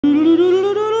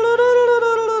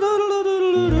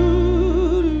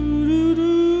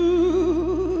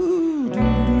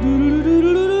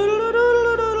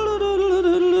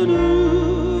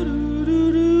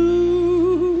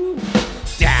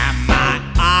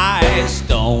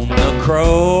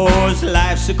crows.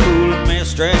 Life's a cruel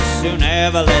mistress who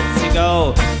never lets you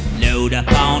go. Load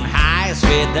up on highs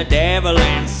with the devil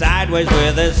and sideways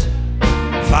with his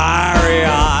fiery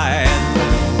eyes.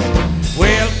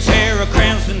 We'll tear a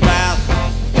crimson path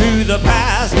through the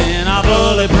past in our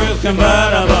bulletproof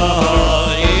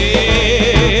convertible.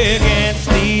 Yeah, against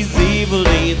these evil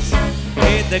deeds,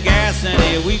 hit the gas and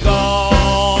here we go.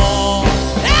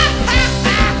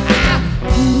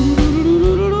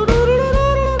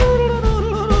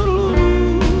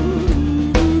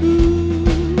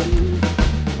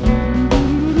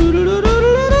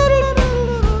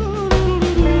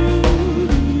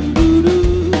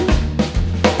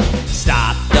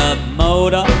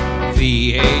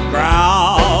 V8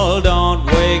 growl, don't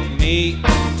wake me,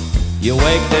 you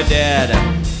wake the dead.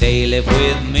 They live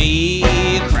with me,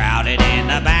 crowded in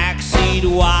the backseat,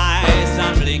 wise,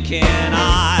 unblinking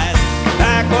eyes.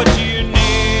 Pack what you need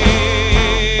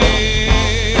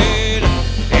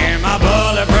in my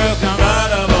bulletproof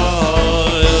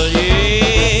convertible.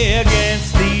 Yeah,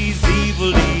 against these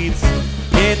evil deeds,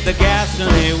 hit the gas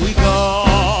and here we go.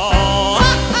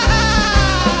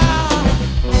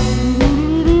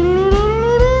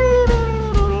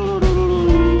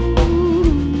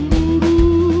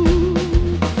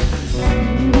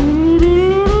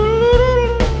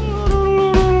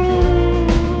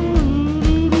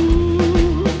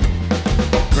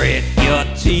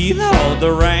 Hold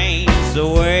the reins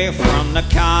away from the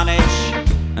carnage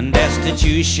and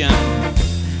destitution.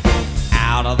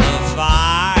 Out of the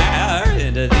fire,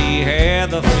 into the air,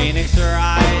 the phoenix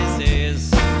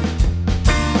rises.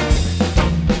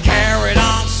 Carried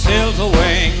on silver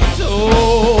wings,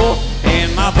 oh,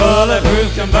 in my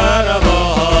bulletproof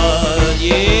convertible.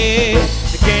 Yeah,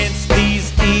 against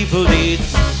these evil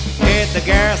deeds, hit the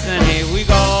gas and here we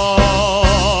go.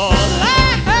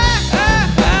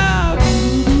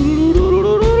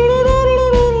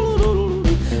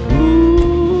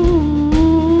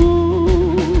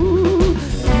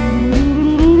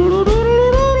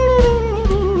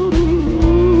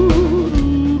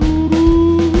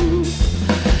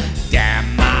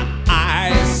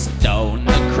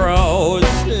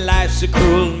 A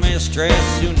cruel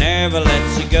mistress who never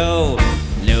lets you go.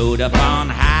 Load up on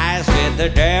highs with the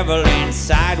devil and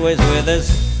sideways with his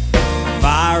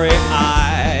fiery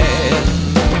eyes.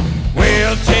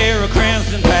 We'll tear a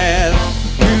crimson path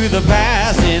through the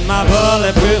past in my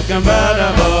bulletproof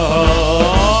convertible.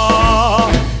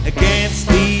 Against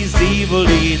these evil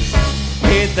deeds,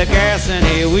 hit the gas and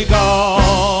here we go.